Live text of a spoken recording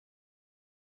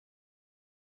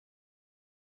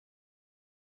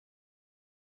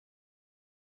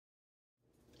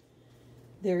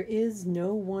There is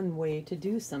no one way to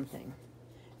do something.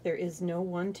 There is no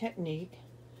one technique,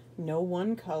 no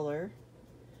one color,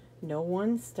 no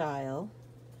one style,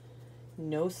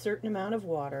 no certain amount of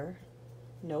water,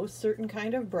 no certain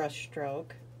kind of brush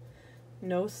stroke,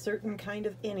 no certain kind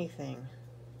of anything.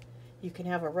 You can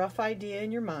have a rough idea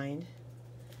in your mind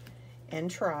and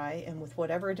try, and with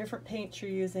whatever different paints you're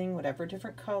using, whatever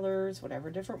different colors, whatever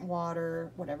different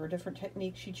water, whatever different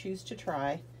techniques you choose to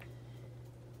try,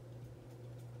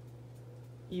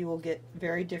 you will get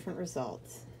very different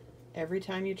results. Every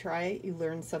time you try it, you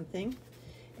learn something,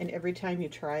 and every time you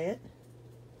try it,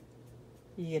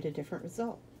 you get a different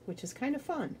result, which is kind of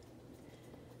fun.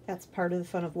 That's part of the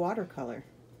fun of watercolor.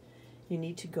 You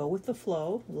need to go with the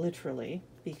flow, literally,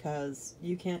 because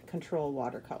you can't control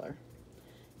watercolor.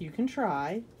 You can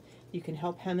try, you can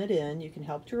help hem it in, you can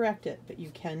help direct it, but you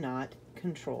cannot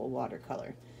control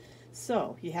watercolor.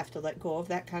 So you have to let go of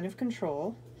that kind of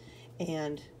control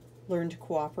and learn to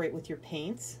cooperate with your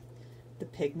paints, the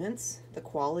pigments, the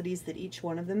qualities that each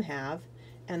one of them have,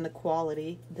 and the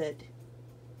quality that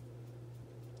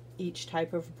each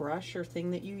type of brush or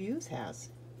thing that you use has.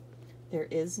 There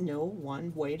is no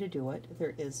one way to do it.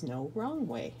 There is no wrong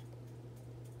way.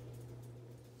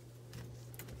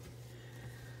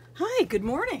 Hi, good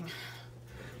morning.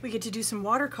 We get to do some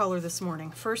watercolor this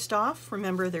morning. First off,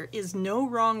 remember there is no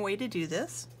wrong way to do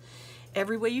this.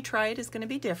 Every way you try it is going to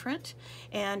be different,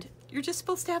 and you're just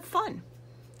supposed to have fun.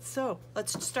 So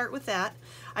let's start with that.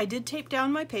 I did tape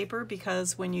down my paper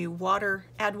because when you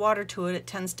add water to it, it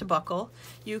tends to buckle.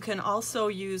 You can also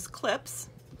use clips.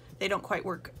 They don't quite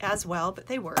work as well, but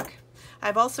they work.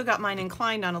 I've also got mine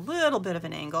inclined on a little bit of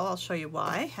an angle. I'll show you why.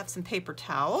 I have some paper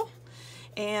towel,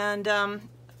 and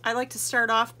I like to start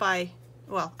off by,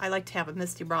 well, I like to have a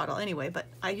misty bottle anyway, but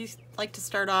I like to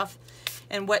start off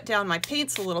and wet down my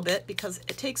paints a little bit because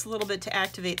it takes a little bit to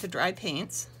activate the dry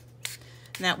paints.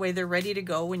 And that way they're ready to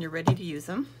go when you're ready to use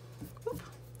them. Oop.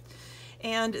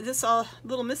 And this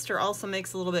little mister also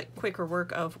makes a little bit quicker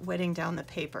work of wetting down the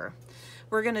paper.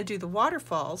 We're going to do the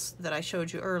waterfalls that I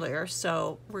showed you earlier,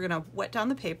 so we're going to wet down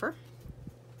the paper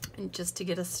and just to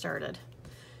get us started.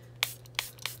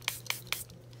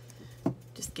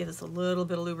 Just give us a little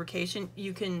bit of lubrication.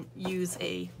 You can use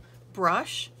a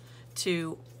brush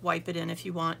to wipe it in if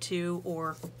you want to,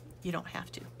 or you don't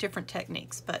have to. Different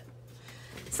techniques, but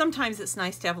sometimes it's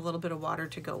nice to have a little bit of water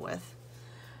to go with.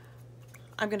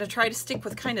 I'm going to try to stick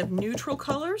with kind of neutral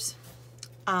colors.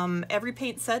 Every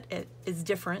paint set is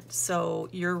different, so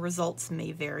your results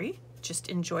may vary. Just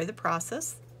enjoy the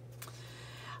process.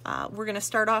 We're going to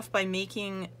start off by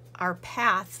making our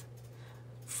path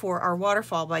for our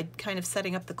waterfall by kind of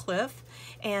setting up the cliff,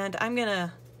 and I'm going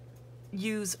to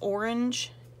use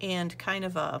orange and kind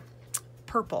of a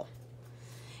purple,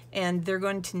 and they're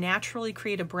going to naturally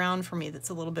create a brown for me that's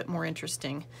a little bit more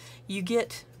interesting. You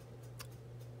get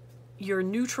your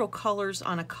neutral colors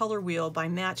on a color wheel by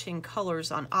matching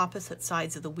colors on opposite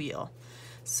sides of the wheel.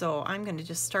 So I'm going to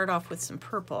just start off with some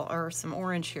purple or some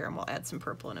orange here, and we'll add some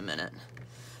purple in a minute.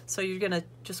 So you're going to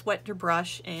just wet your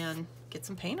brush and get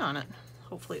some paint on it.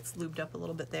 Hopefully it's lubed up a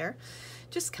little bit there.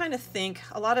 Just kind of think,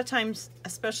 a lot of times,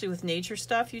 especially with nature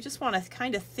stuff, you just want to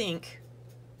kind of think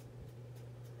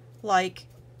like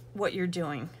what you're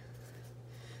doing.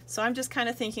 So I'm just kind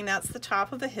of thinking that's the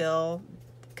top of a hill,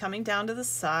 coming down to the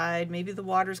side. Maybe the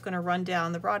water's going to run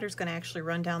down. The water's going to actually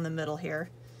run down the middle here.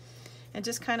 And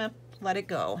just kind of let it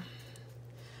go.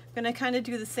 I'm going to kind of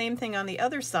do the same thing on the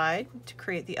other side to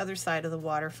create the other side of the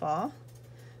waterfall.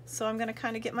 So I'm going to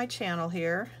kind of get my channel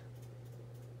here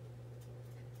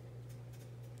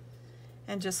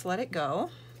and just let it go.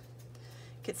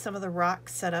 Get some of the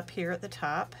rocks set up here at the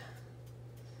top.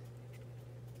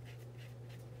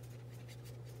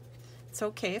 It's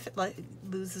okay if it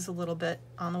loses a little bit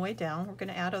on the way down. We're going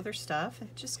to add other stuff.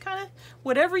 And just kind of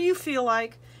whatever you feel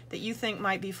like that you think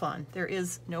might be fun. There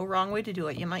is no wrong way to do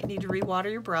it. You might need to rewater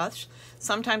your brush.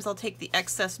 Sometimes I'll take the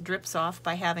excess drips off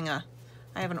by having I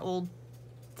have an old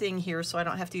thing here so I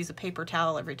don't have to use a paper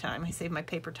towel every time. I save my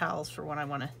paper towels for when I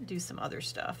want to do some other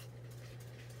stuff.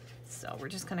 So we're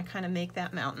just going to kind of make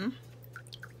that mountain.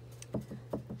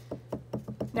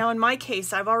 Now in my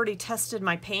case, I've already tested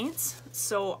my paints,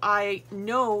 so I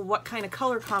know what kind of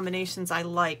color combinations I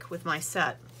like with my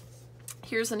set.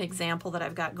 Here's an example that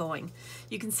I've got going.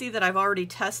 You can see that I've already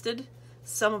tested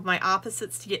some of my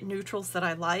opposites to get neutrals that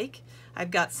I like.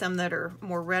 I've got some that are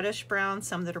more reddish brown,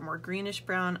 some that are more greenish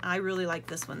brown. I really like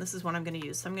this one. This is what I'm going to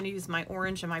use. So I'm going to use my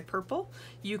orange and my purple.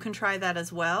 You can try that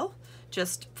as well,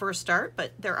 just for a start,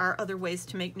 but there are other ways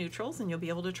to make neutrals and you'll be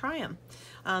able to try them.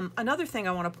 Another thing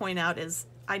I want to point out is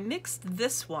I mixed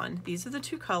this one, these are the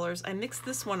two colors, I mixed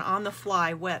this one on the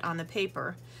fly wet on the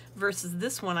paper versus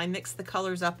this one I mixed the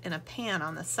colors up in a pan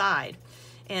on the side.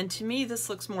 And to me this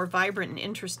looks more vibrant and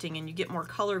interesting and you get more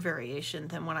color variation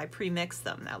than when I pre-mix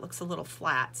them. That looks a little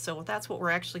flat, so that's what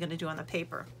we're actually going to do on the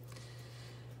paper.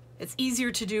 It's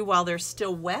easier to do while they're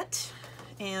still wet,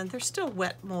 and they're still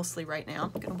wet mostly right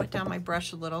now. I'm going to wet down my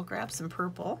brush a little, grab some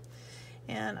purple,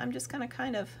 and I'm just going to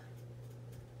kind of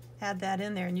add that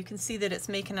in there, and you can see that it's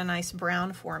making a nice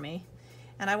brown for me.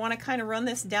 And I want to kind of run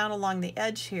this down along the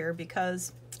edge here,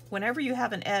 because whenever you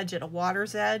have an edge at a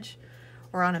water's edge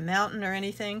or on a mountain or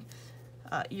anything,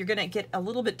 you're going to get a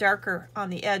little bit darker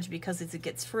on the edge, because as it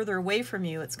gets further away from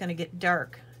you it's going to get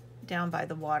dark down by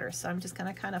the water. So I'm just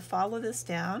going to kind of follow this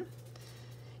down.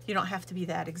 You don't have to be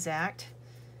that exact.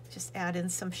 Just add in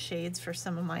some shades for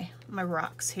some of my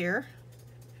rocks here.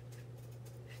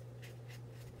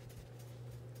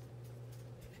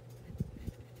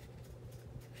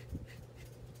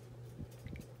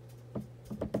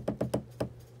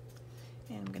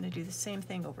 Do the same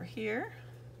thing over here.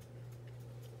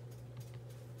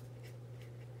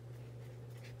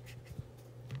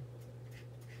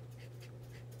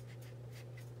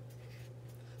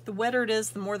 The wetter it is,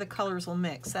 the more the colors will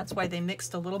mix. That's why they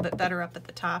mixed a little bit better up at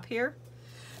the top here.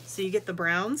 So you get the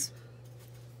browns.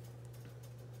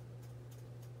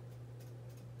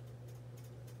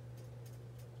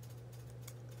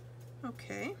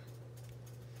 Okay.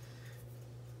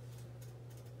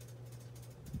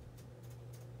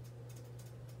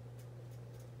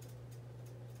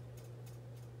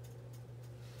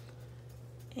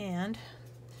 And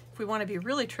if we want to be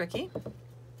really tricky,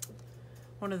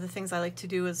 one of the things I like to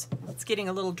do is, it's getting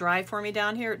a little dry for me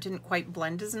down here. It didn't quite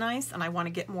blend as nice, and I want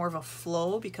to get more of a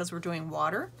flow because we're doing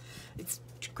water. It's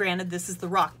granted this is the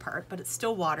rock part, but it's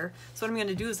still water. So what I'm going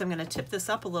to do is I'm going to tip this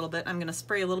up a little bit. I'm going to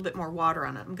spray a little bit more water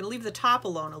on it. I'm going to leave the top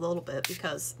alone a little bit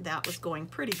because that was going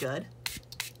pretty good.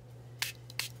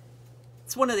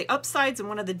 It's one of the upsides and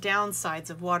one of the downsides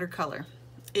of watercolor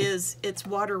is it's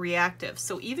water reactive.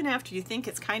 So even after you think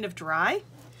it's kind of dry,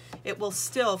 it will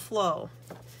still flow.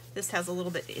 This has a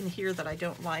little bit in here that I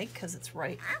don't like because it's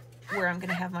right where I'm going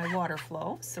to have my water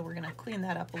flow. So we're going to clean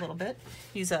that up a little bit.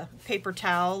 Use a paper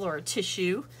towel or a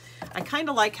tissue. I kind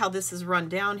of like how this is run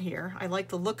down here. I like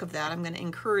the look of that. I'm going to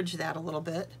encourage that a little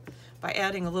bit by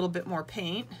adding a little bit more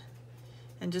paint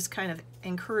and just kind of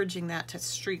encouraging that to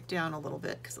streak down a little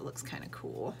bit because it looks kind of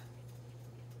cool.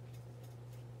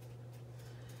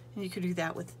 And you could do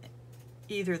that with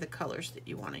either of the colors that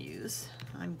you want to use.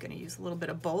 I'm going to use a little bit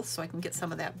of both so I can get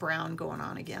some of that brown going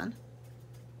on again.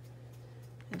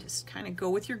 And just kind of go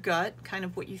with your gut, kind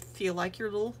of what you feel like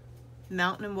your little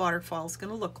mountain and waterfall is going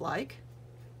to look like.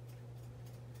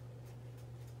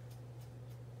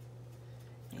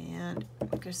 And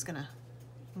I'm just going to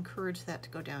encourage that to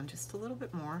go down just a little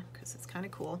bit more because it's kind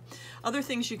of cool. Other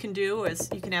things you can do is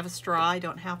you can have a straw. I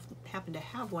don't happen to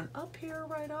have one up here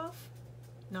right off.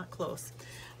 Not close.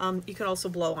 You can also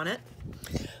blow on it.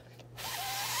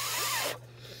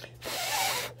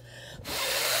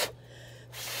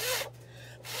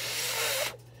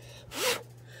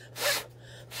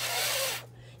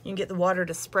 You can get the water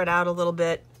to spread out a little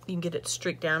bit. You can get it to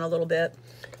streak down a little bit.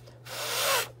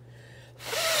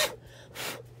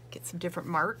 Get some different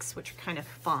marks, which are kind of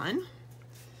fun.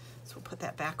 So we'll put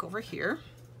that back over here.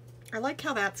 I like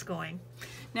how that's going.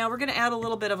 Now we're going to add a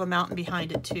little bit of a mountain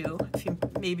behind it too, if you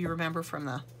maybe remember from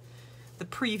the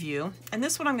preview. And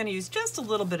this one I'm going to use just a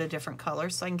little bit of different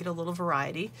colors so I can get a little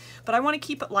variety. But I want to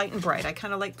keep it light and bright. I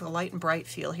kind of like the light and bright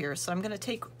feel here. So I'm going to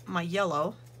take my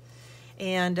yellow,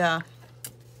 and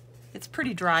it's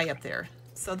pretty dry up there.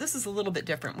 So this is a little bit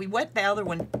different. We wet the other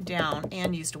one down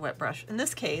and used a wet brush. In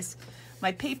this case,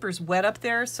 my paper's wet up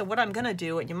there. So what I'm going to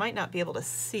do, and you might not be able to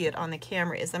see it on the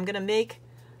camera, is I'm going to make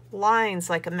lines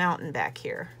like a mountain back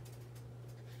here.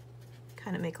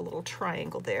 Kind of make a little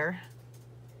triangle there.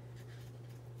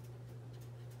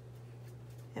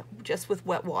 Yep, just with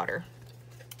wet water.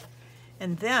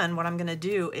 And then what I'm going to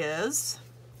do is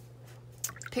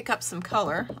pick up some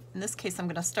color. In this case, I'm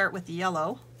going to start with the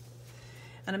yellow.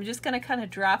 And I'm just going to kind of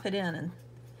drop it in. And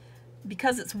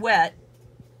because it's wet,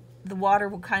 the water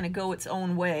will kind of go its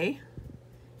own way.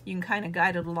 You can kind of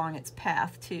guide it along its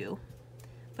path too.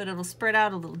 But it'll spread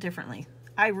out a little differently.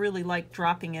 I really like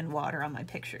dropping in water on my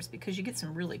pictures because you get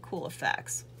some really cool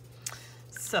effects.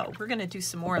 So we're going to do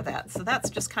some more of that. So that's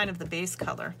just kind of the base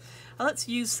color. Now let's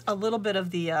use a little bit of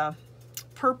the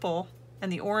purple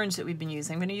and the orange that we've been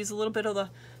using. I'm going to use a little bit of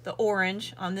the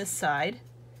orange on this side,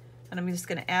 and I'm just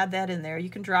going to add that in there. You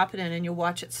can drop it in and you'll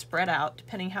watch it spread out.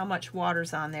 Depending how much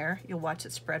water's on there, you'll watch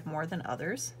it spread more than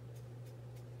others.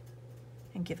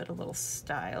 And give it a little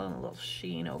style and a little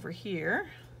sheen over here.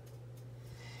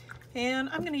 And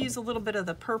I'm going to use a little bit of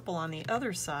the purple on the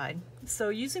other side. So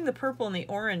using the purple and the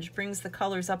orange brings the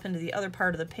colors up into the other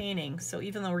part of the painting. So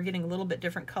even though we're getting a little bit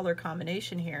different color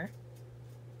combination here,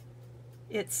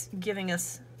 it's giving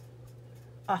us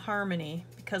a harmony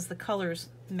because the colors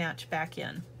match back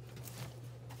in.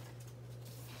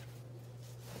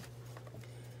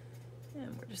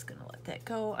 And we're just going to let that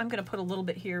go. I'm going to put a little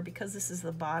bit here because this is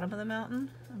the bottom of the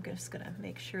mountain. I'm just going to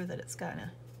make sure that it's got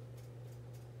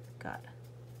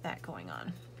that going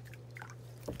on.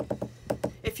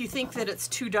 If you think that it's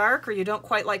too dark or you don't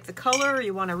quite like the color or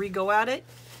you want to re-go at it,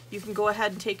 you can go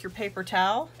ahead and take your paper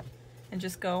towel and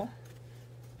just go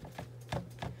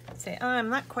say, oh, I'm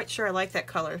not quite sure I like that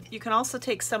color. You can also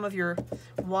take some of your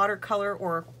watercolor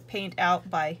or paint out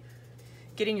by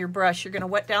getting your brush. You're going to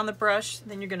wet down the brush,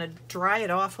 then you're going to dry it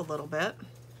off a little bit.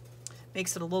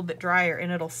 Makes it a little bit drier,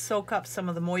 and it'll soak up some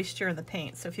of the moisture in the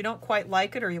paint. So if you don't quite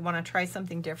like it or you want to try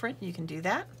something different, you can do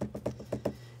that.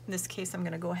 In this case, I'm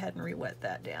going to go ahead and re-wet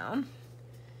that down.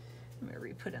 I'm going to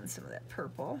re-put in some of that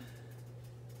purple.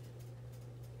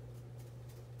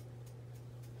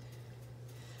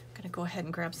 I'm going to go ahead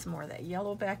and grab some more of that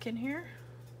yellow back in here.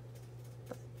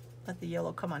 Let the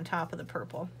yellow come on top of the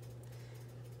purple.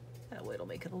 That way it'll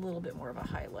make it a little bit more of a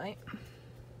highlight.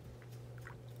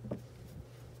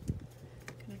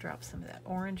 Drop some of that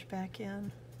orange back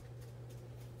in,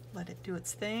 let it do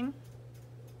its thing.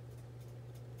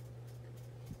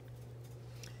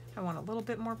 I want a little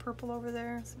bit more purple over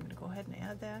there, so I'm going to go ahead and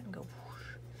add that and go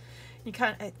whoosh. You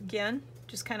kind of, again,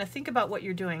 just kind of think about what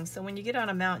you're doing. So when you get on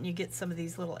a mountain, you get some of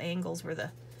these little angles where the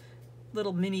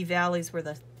little mini valleys where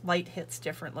the light hits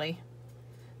differently.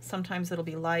 Sometimes it'll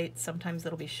be light, sometimes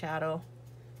it'll be shadow.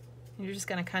 And you're just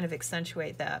going to kind of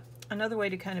accentuate that. Another way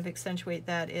to kind of accentuate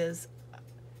that is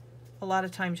a lot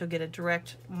of times you'll get a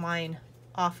direct line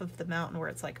off of the mountain where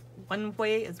it's like one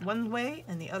way is one way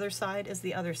and the other side is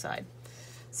the other side.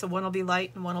 So one will be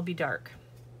light and one will be dark.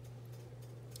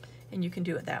 And you can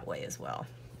do it that way as well.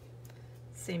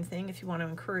 Same thing if you want to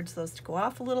encourage those to go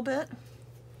off a little bit.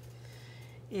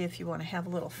 If you want to have a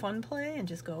little fun play and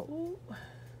just go, ooh.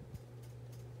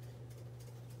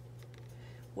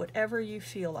 Whatever you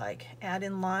feel like. Add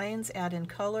in lines, add in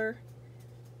color,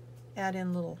 add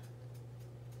in little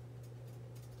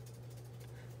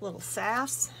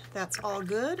sass. That's all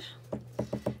good.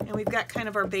 And we've got kind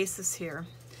of our basis here.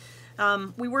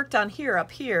 We worked on here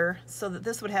up here so that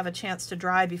this would have a chance to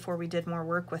dry before we did more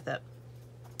work with it.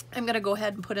 I'm going to go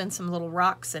ahead and put in some little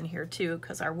rocks in here too,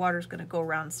 because our water's going to go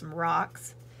around some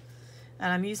rocks.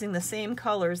 And I'm using the same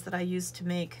colors that I used to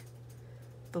make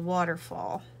the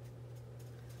waterfall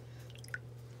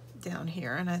down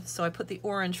here. And so I put the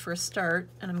orange for a start,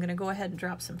 and I'm going to go ahead and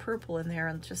drop some purple in there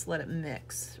and just let it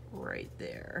mix right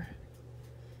there.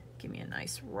 Give me a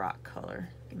nice rock color.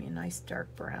 Give me a nice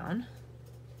dark brown.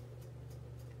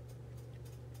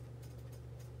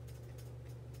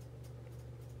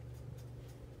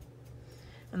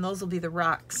 And those will be the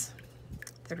rocks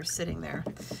that are sitting there.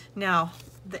 Now,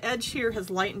 the edge here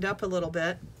has lightened up a little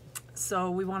bit,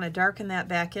 so we want to darken that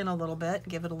back in a little bit,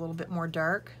 give it a little bit more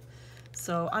dark.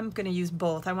 So I'm going to use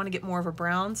both. I want to get more of a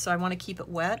brown, so I want to keep it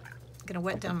wet. I'm going to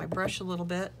wet down my brush a little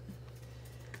bit,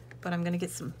 but I'm going to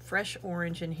get some fresh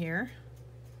orange in here.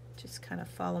 Just kind of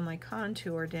follow my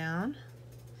contour down.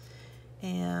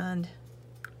 And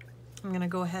I'm going to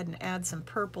go ahead and add some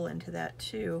purple into that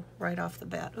too, right off the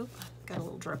bat. Oop, got a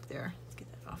little drip there. Let's get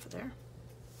that off of there.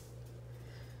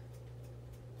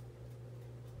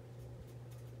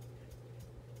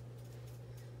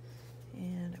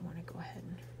 And I want to go ahead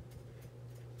and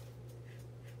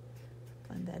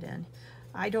blend that in.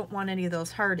 I don't want any of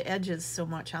those hard edges so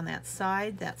much on that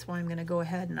side. That's why I'm going to go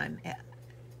ahead and I'm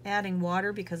adding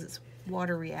water because it's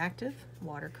water reactive,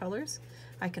 watercolors.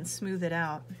 I can smooth it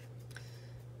out.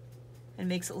 It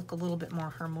makes it look a little bit more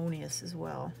harmonious as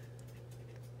well.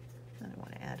 Then I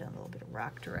want to add in a little bit of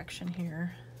rock direction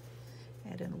here.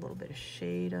 Add in a little bit of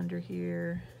shade under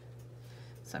here.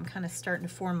 So I'm kind of starting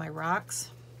to form my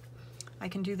rocks. I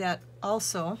can do that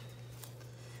also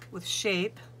with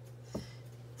shape.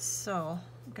 So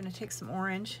I'm going to take some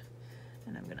orange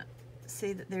and I'm going to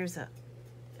say that there's a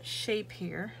shape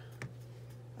here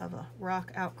of a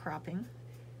rock outcropping.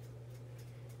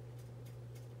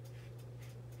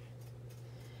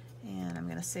 And I'm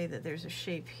going to say that there's a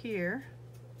shape here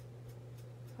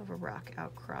of a rock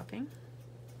outcropping.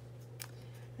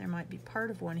 There might be part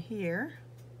of one here.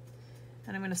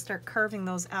 And I'm going to start carving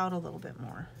those out a little bit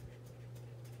more.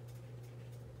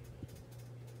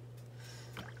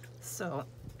 So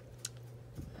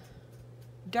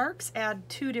darks add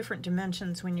two different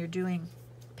dimensions when you're doing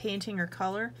painting or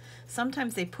color.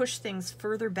 Sometimes they push things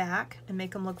further back and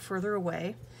make them look further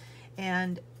away.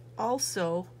 And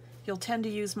also, you'll tend to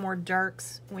use more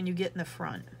darks when you get in the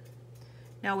front.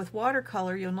 Now with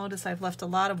watercolor, you'll notice I've left a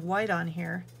lot of white on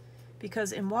here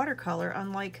because in watercolor,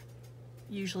 unlike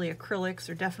usually acrylics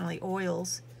or definitely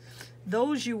oils,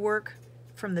 those you work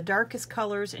from the darkest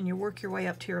colors and you work your way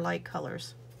up to your light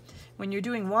colors. When you're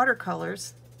doing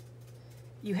watercolors,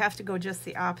 you have to go just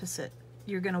the opposite.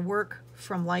 You're going to work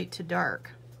from light to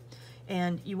dark.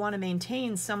 And you want to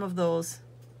maintain some of those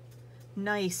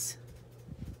nice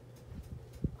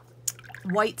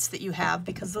whites that you have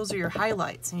because those are your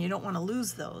highlights and you don't want to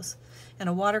lose those. And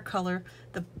a watercolor,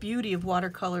 the beauty of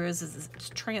watercolor is it's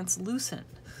translucent.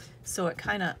 So it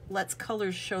kind of lets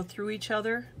colors show through each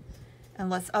other and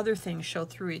lets other things show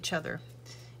through each other.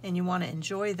 And you want to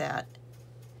enjoy that.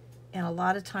 And a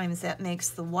lot of times that makes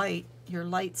the white your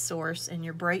light source and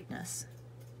your brightness.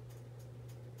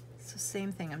 So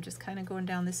same thing, I'm just kind of going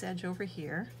down this edge over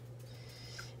here.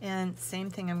 And same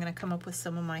thing, I'm going to come up with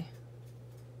some of my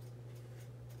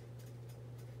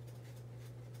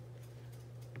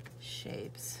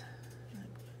shapes.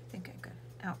 I think I've got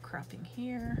outcropping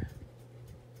here.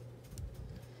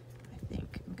 I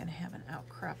think I'm going to have an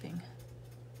outcropping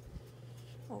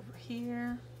over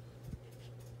here.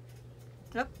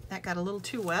 Yep, that got a little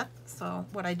too wet, so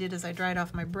what I did is I dried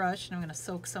off my brush and I'm going to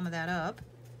soak some of that up.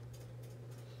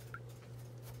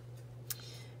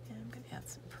 And I'm going to add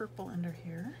some purple under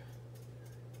here.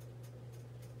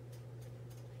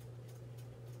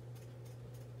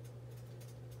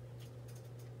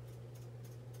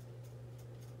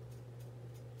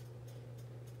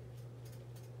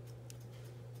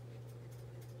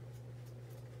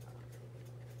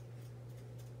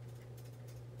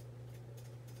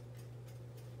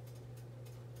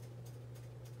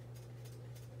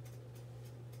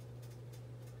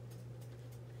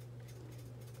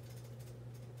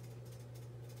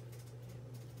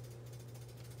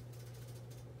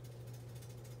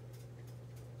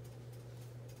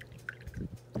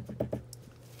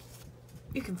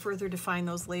 You can further define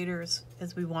those later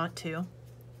as we want to.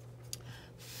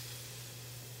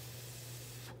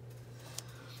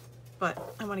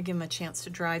 But I want to give them a chance to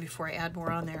dry before I add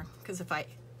more on there, because if I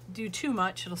do too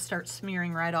much, it'll start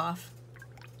smearing right off.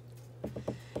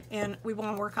 And we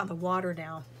want to work on the water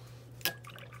now.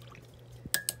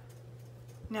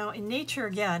 Now in nature,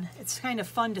 again, it's kind of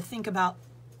fun to think about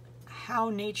how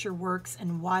nature works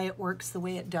and why it works the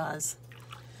way it does.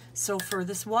 So for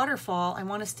this waterfall, I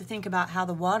want us to think about how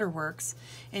the water works.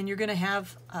 And you're going to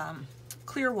have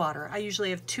clear water. I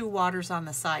usually have two waters on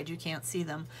the side. You can't see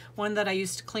them. One that I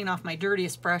use to clean off my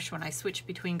dirtiest brush when I switch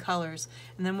between colors,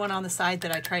 and then one on the side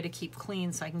that I try to keep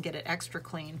clean so I can get it extra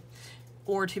clean,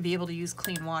 or to be able to use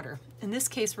clean water. In this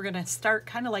case, we're going to start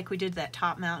kind of like we did that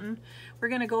top mountain. We're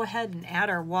going to go ahead and add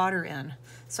our water in.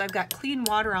 So I've got clean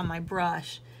water on my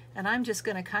brush, and I'm just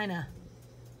going to kind of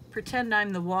pretend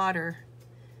I'm the water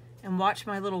and watch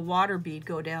my little water bead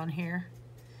go down here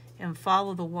and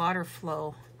follow the water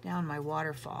flow down my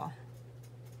waterfall.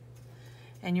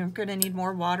 And you're going to need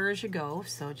more water as you go,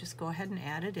 so just go ahead and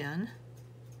add it in.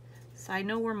 So I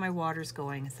know where my water's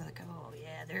going. It's like, oh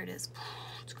yeah, there it is.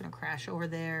 It's going to crash over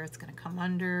there. It's going to come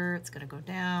under. It's going to go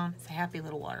down. It's a happy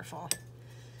little waterfall.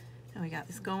 And we got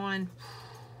this going.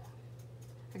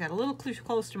 I got a little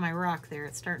close to my rock there.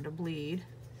 It's starting to bleed.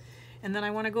 And then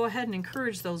I want to go ahead and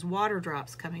encourage those water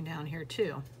drops coming down here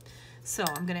too. So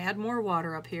I'm going to add more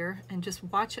water up here and just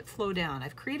watch it flow down.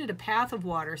 I've created a path of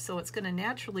water, so it's going to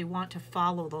naturally want to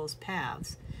follow those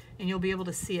paths. And you'll be able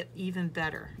to see it even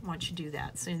better once you do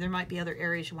that. So there might be other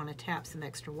areas you want to tap some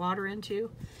extra water into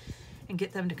and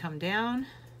get them to come down.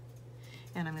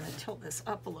 And I'm going to tilt this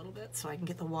up a little bit so I can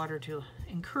get the water to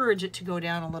encourage it to go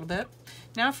down a little bit.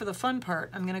 Now for the fun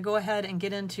part, I'm going to go ahead and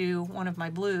get into one of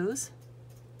my blues.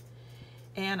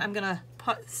 And I'm going to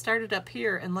start it up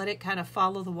here and let it kind of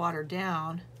follow the water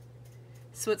down.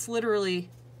 So it's literally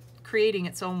creating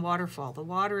its own waterfall. The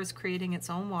water is creating its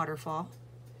own waterfall,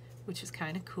 which is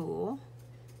kind of cool.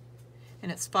 And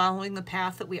it's following the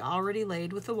path that we already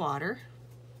laid with the water.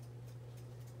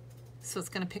 So it's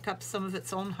going to pick up some of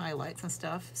its own highlights and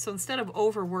stuff. So instead of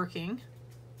overworking,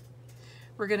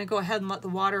 we're going to go ahead and let the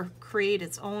water create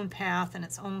its own path and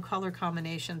its own color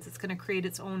combinations. It's going to create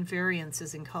its own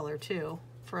variances in color too,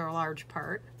 for a large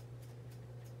part.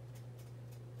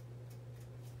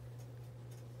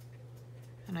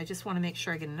 And I just want to make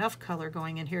sure I get enough color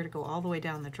going in here to go all the way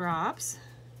down the drops.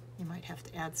 You might have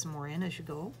to add some more in as you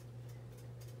go.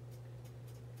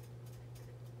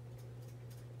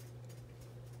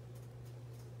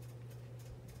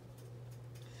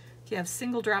 If you have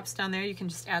single drops down there, you can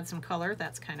just add some color.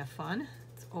 That's kind of fun.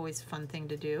 It's always a fun thing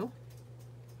to do.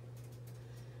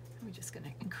 I'm just going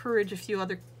to encourage a few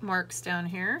other marks down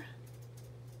here.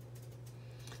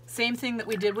 Same thing that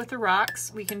we did with the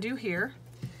rocks, we can do here.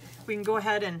 We can go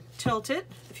ahead and tilt it.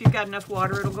 If you've got enough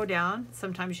water, it'll go down.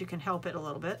 Sometimes you can help it a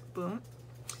little bit. Boom.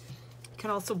 You can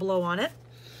also blow on it.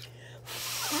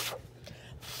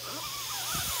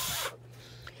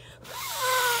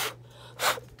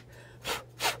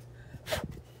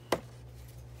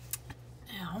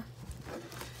 Now,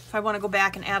 if I want to go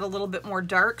back and add a little bit more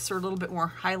darks or a little bit more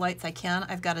highlights, I can.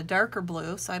 I've got a darker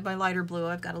blue, so I have my lighter blue.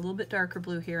 I've got a little bit darker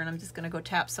blue here, and I'm just going to go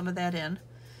tap some of that in.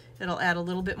 It'll add a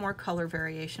little bit more color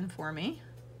variation for me.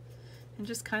 And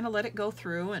just kind of let it go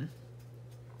through and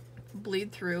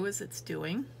bleed through as it's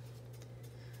doing.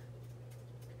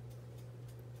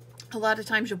 A lot of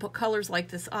times you'll put colors like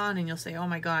this on and you'll say, oh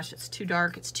my gosh, it's too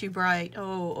dark, it's too bright,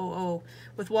 oh.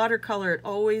 With watercolor, it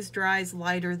always dries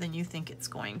lighter than you think it's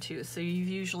going to, so you've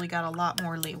usually got a lot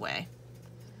more leeway.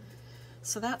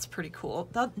 So that's pretty cool.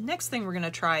 The next thing we're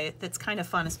gonna try that's kind of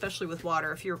fun, especially with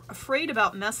water, if you're afraid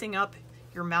about messing up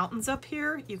your mountains up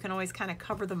here, you can always kind of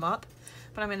cover them up.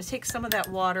 But I'm going to take some of that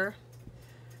water,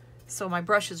 so my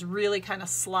brush is really kind of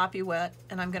sloppy wet,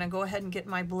 and I'm going to go ahead and get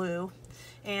my blue,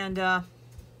 and I'm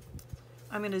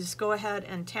going to just go ahead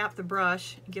and tap the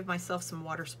brush and give myself some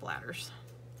water splatters.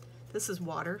 This is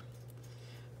water.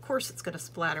 Of course it's going to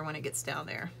splatter when it gets down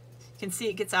there. You can see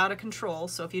it gets out of control,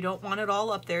 so if you don't want it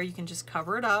all up there, you can just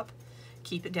cover it up,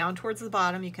 keep it down towards the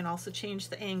bottom. You can also change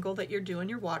the angle that you're doing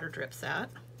your water drips at.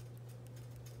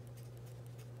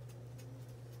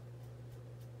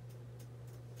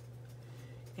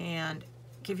 And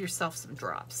give yourself some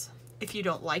drops. If you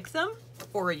don't like them,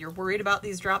 or you're worried about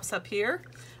these drops up here,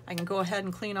 I can go ahead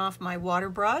and clean off my water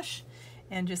brush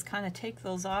and just kind of take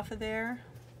those off of there,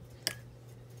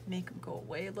 make them go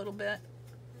away a little bit.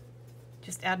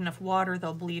 Just add enough water,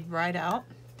 they'll bleed right out.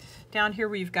 Down here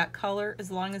where you've got color,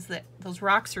 as long as those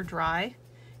rocks are dry,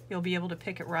 you'll be able to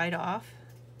pick it right off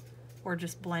or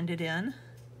just blend it in.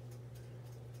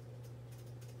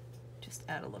 Just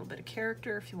add a little bit of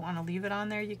character. If you want to leave it on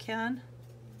there, you can.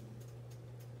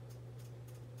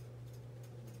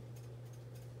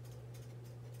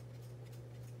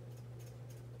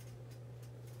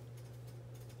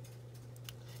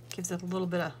 Gives it a little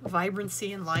bit of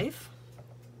vibrancy and life.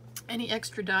 Any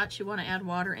extra dots you want to add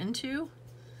water into,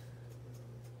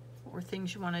 or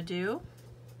things you want to do.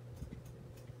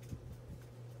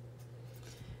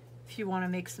 If you want to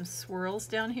make some swirls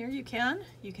down here, you can.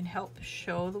 You can help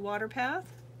show the water path.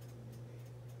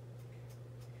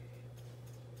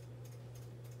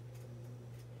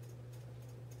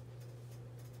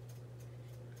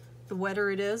 The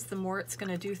wetter it is, the more it's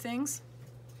going to do things.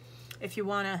 If you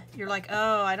want to, you're like,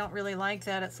 oh, I don't really like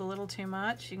that, it's a little too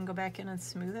much, you can go back in and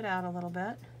smooth it out a little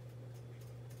bit.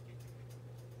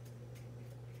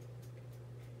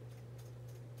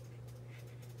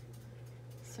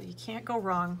 So you can't go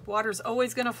wrong. Water's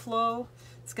always going to flow.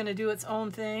 It's going to do its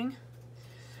own thing.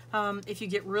 If you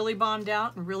get really bombed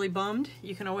out and really bummed,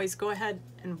 you can always go ahead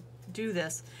and do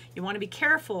this. You want to be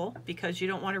careful because you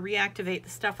don't want to reactivate the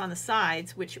stuff on the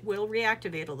sides, which will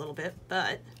reactivate a little bit,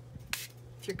 but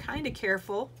if you're kind of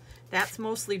careful, that's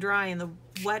mostly dry and the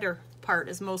wetter part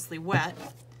is mostly wet.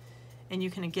 And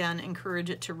you can again encourage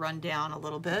it to run down a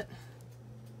little bit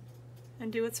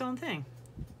and do its own thing.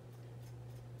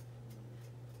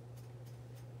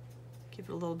 Give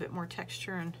it a little bit more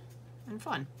texture and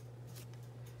fun.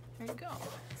 There you go.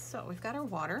 So we've got our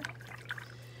water.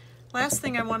 Last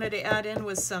thing I wanted to add in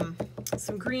was some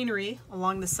greenery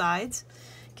along the sides.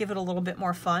 Give it a little bit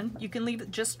more fun. You can leave it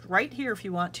just right here if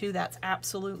you want to. That's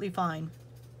absolutely fine.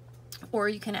 Or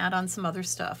you can add on some other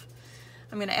stuff.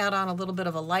 I'm going to add on a little bit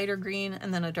of a lighter green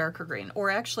and then a darker green.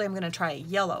 Or actually I'm going to try a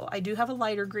yellow. I do have a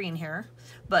lighter green here,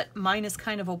 but mine is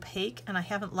kind of opaque and I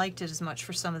haven't liked it as much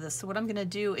for some of this. So what I'm going to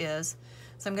do is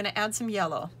I'm going to add some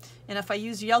yellow. And if I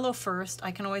use yellow first,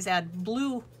 I can always add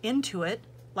blue into it,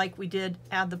 like we did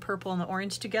add the purple and the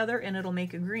orange together, and it'll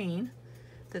make a green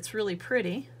that's really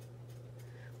pretty.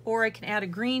 Or I can add a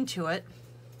green to it.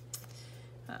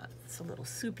 It's a little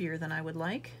soupier than I would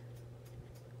like.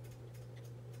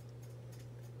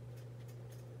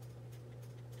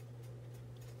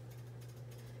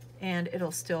 And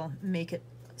it'll still make it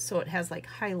so it has like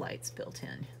highlights built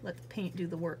in. Let the paint do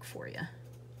the work for you.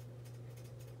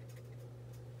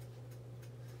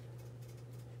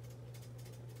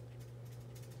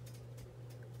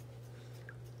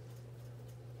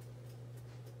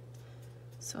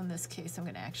 So in this case, I'm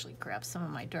going to actually grab some of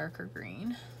my darker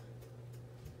green.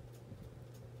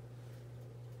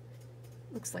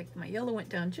 Looks like my yellow went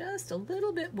down just a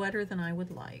little bit wetter than I would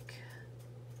like.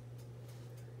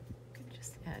 I'm going to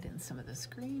just add in some of this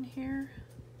green here.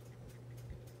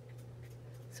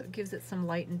 So it gives it some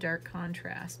light and dark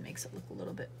contrast, makes it look a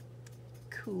little bit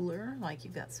cooler, like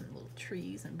you've got some little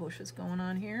trees and bushes going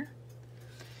on here.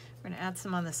 We're going to add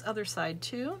some on this other side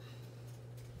too.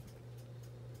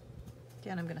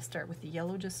 Again, I'm going to start with the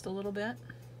yellow just a little bit.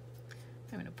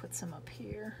 I'm going to put some up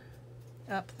here.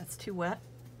 Up, that's too wet.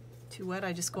 Too wet,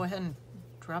 I just go ahead and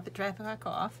drop it back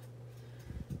off.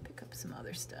 Pick up some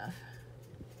other stuff.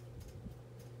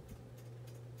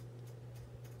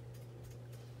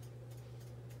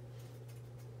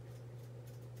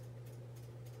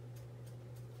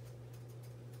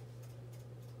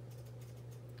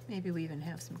 Maybe we even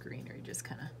have some greenery just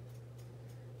kind of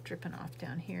dripping off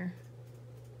down here,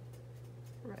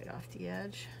 right off the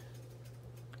edge.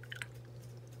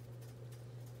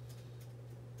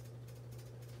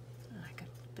 I got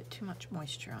a bit too much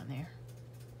moisture on there.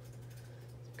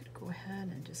 I'm going to go ahead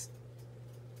and just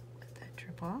let that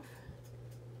drip off.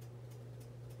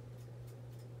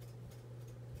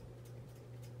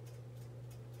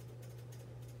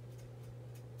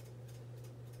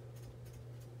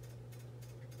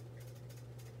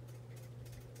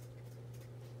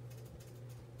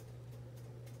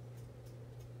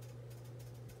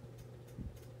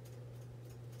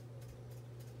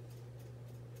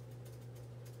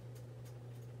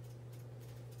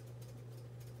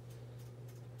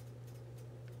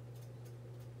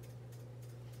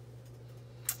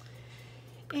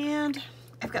 And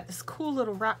I've got this cool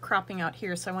little rock cropping out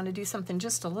here, so I want to do something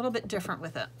just a little bit different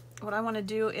with it. What I want to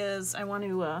do is I want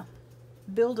to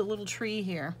build a little tree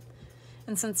here.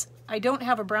 And since I don't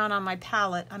have a brown on my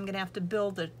palette, I'm going to have to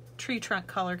build the tree trunk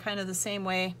color kind of the same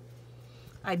way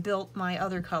I built my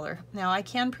other color. Now I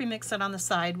can premix it on the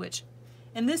side, which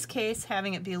in this case,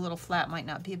 having it be a little flat might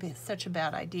not be such a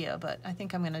bad idea, but I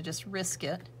think I'm going to just risk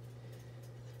it.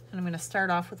 And I'm going to start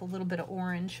off with a little bit of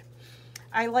orange.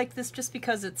 I like this just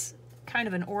because it's kind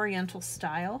of an oriental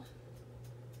style.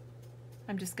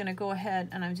 I'm just going to go ahead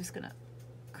and I'm just going to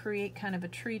create kind of a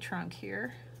tree trunk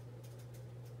here.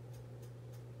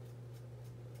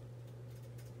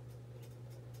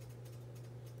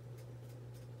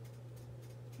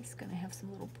 It's going to have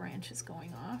some little branches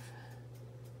going off.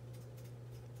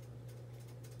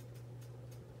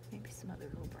 Maybe some other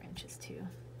little branches too.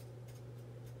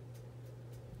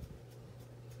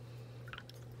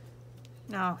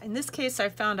 Now, in this case, I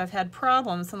found I've had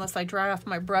problems unless I dry off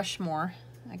my brush more.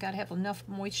 I gotta have enough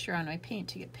moisture on my paint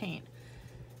to get paint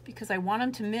because I want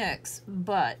them to mix,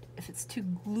 but if it's too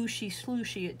glooshy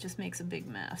slooshy, it just makes a big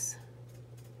mess.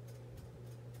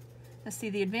 Now see,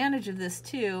 the advantage of this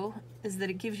too is that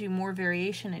it gives you more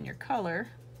variation in your color.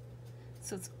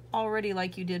 So it's already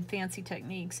like you did fancy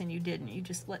techniques and you didn't. You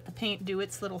just let the paint do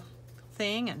its little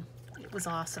thing and it was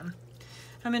awesome.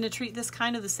 I'm going to treat this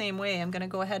kind of the same way. I'm going to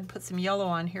go ahead and put some yellow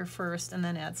on here first and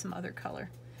then add some other color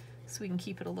so we can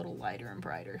keep it a little lighter and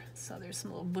brighter. So there's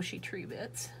some little bushy tree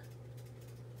bits.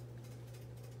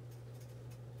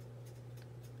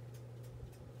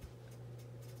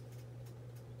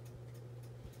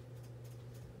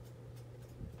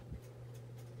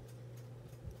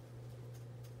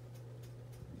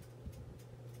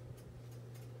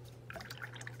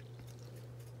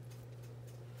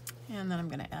 And then I'm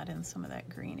going to add in some of that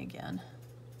green again.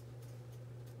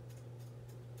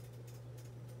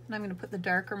 And I'm going to put the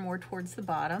darker more towards the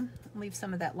bottom, leave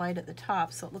some of that light at the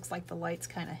top so it looks like the light's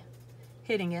kind of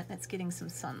hitting it and it's getting some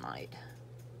sunlight.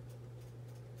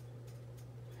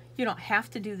 You don't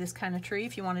have to do this kind of tree.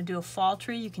 If you want to do a fall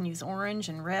tree, you can use orange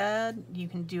and red. You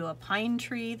can do a pine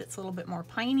tree that's a little bit more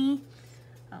piney.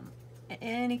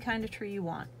 Any kind of tree you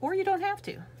want. Or you don't have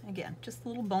to. Again, just a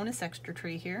little bonus extra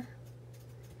tree here.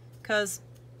 Because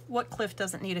what cliff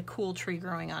doesn't need a cool tree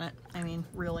growing on it? I mean,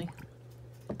 really.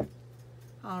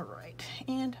 All right,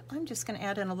 and I'm just going to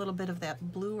add in a little bit of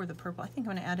that blue or the purple. I think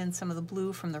I'm going to add in some of the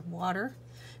blue from the water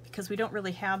because we don't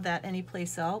really have that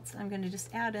anyplace else. I'm going to just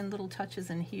add in little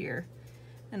touches in here,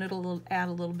 and it'll add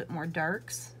a little bit more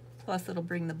darks. Plus, it'll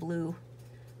bring the blue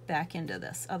back into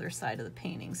this other side of the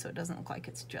painting so it doesn't look like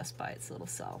it's just by its little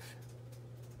self.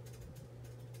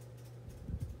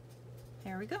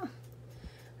 There we go.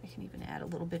 I can even add a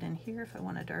little bit in here if I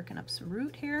want to darken up some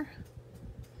root here.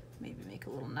 Maybe make a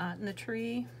little knot in the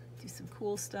tree, do some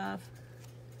cool stuff,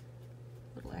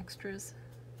 little extras.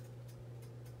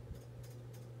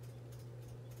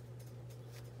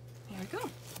 There we go.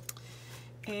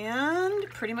 And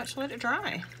pretty much let it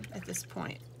dry at this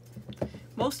point.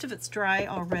 most of it's dry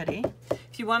already.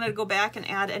 If you wanted to go back and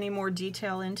add any more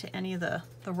detail into any of the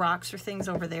rocks or things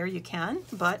over there, you can,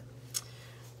 but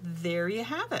there you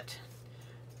have it.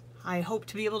 I hope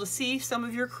to be able to see some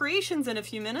of your creations in a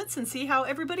few minutes and see how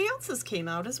everybody else's came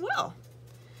out as well.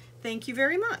 Thank you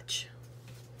very much.